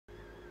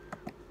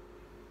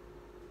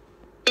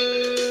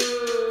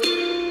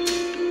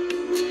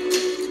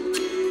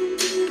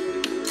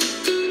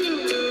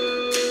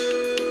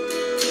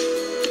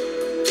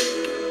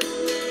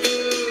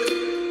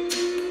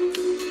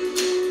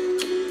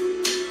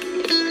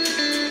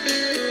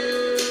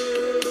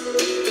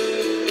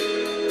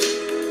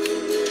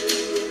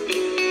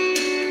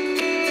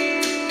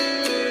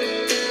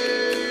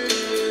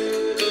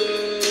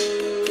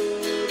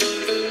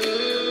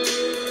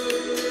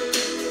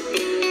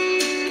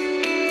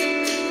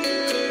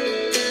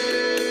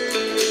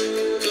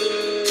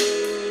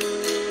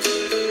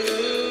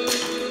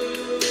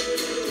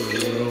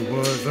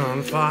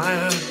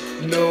fire,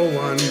 no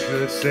one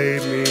could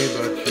save me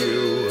but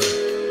you.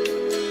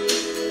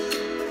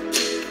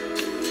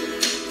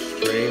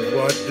 Strange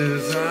what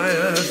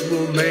desires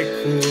will make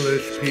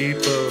foolish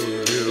people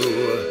do.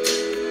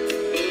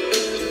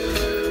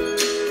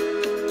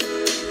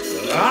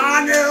 But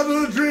I never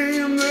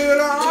dreamed that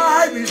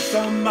I'd be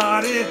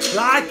somebody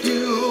like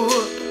you.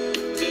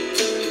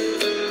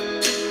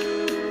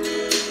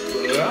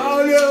 But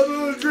I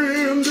never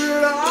dreamed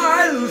that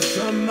I'd lose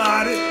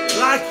somebody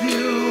like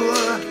you.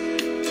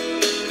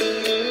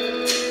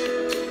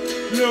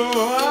 No,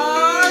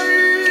 I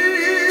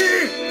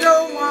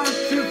don't want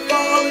to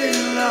fall in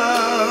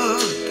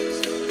love.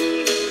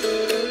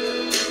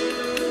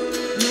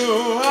 No,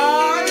 I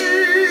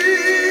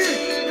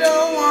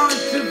don't want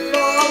to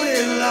fall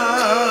in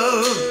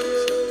love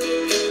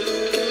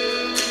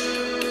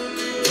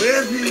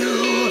with you.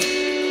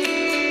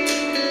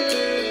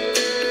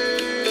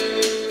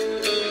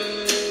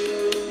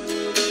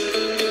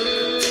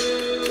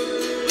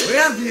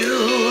 With you.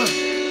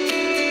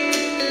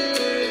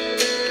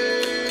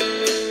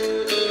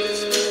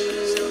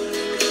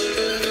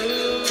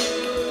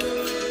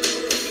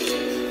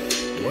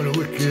 What a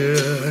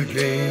wicked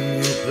game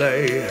you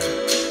play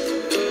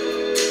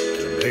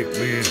to make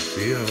me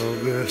feel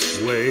this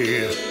way.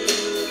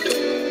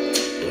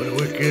 What a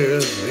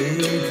wicked thing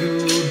to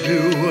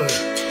do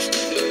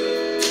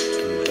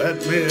to let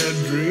me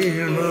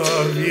dream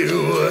of you.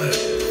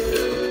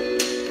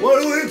 What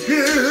a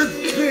wicked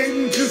thing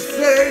to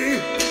say.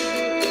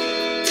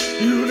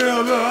 You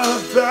never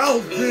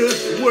felt this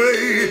way.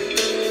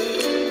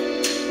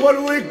 What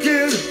a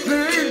wicked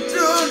thing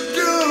to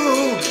do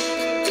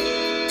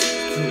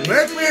to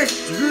make me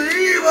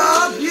dream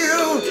of you.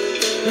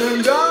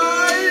 And I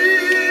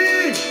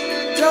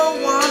don't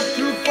want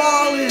to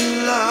fall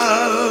in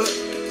love.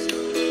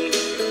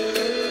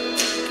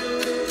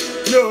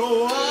 No,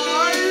 I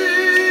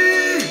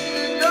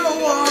don't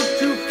want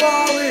to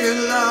fall in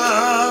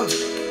love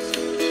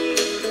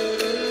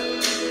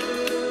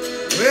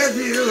with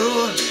you.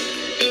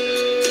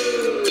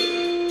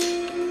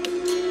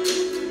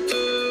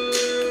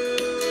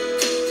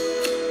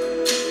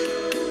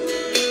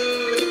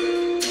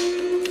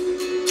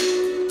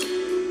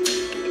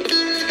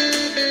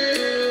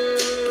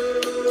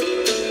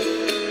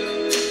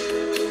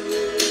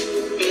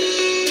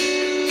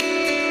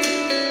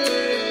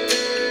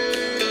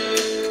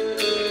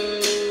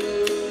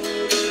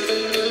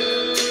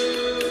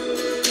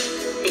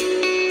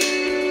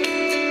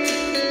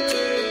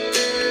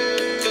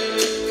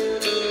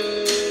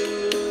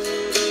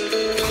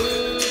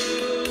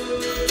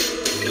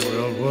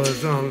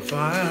 Was on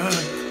fire,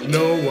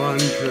 no one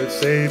could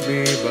save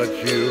me but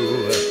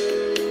you.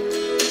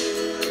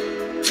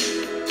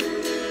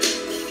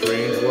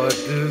 Strange what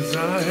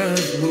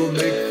desires will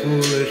make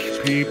foolish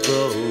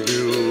people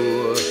do.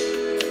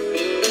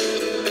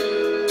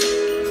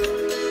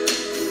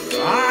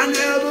 I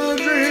never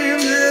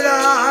dreamed that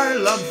I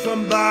loved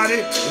somebody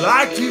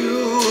like you.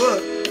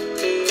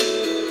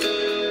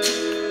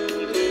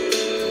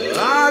 I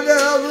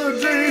never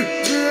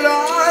dreamed that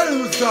I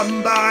lose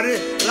somebody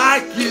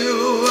like you.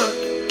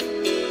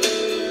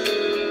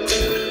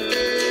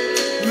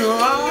 No, I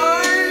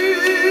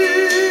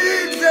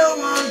don't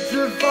want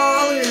to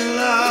fall in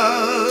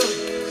love.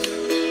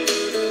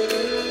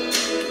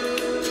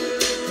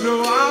 No,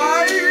 I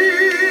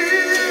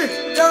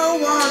don't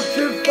want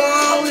to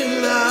fall in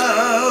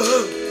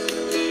love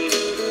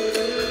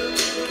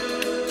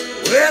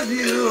with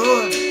you.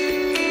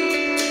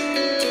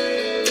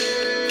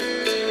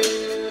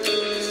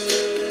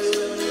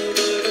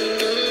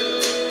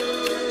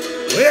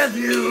 With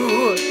you.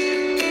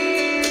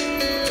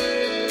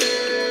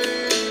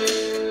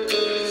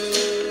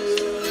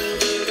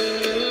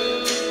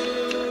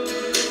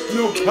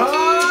 No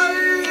pie.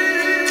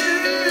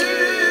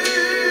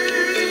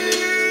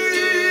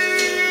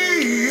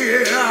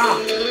 Yeah.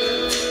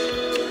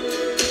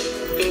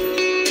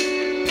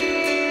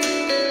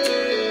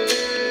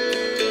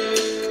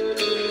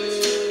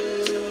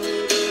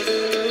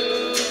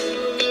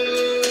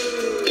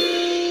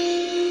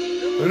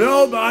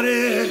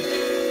 Nobody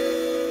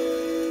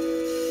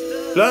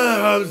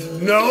loves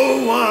no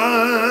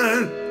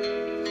one.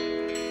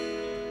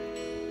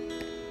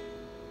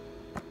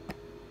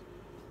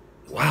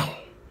 Wow.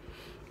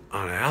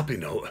 On a happy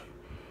note,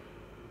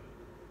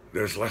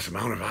 there's less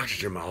amount of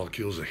oxygen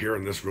molecules here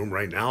in this room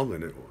right now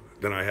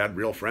than I had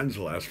real friends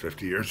the last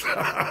 50 years.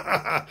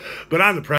 But on the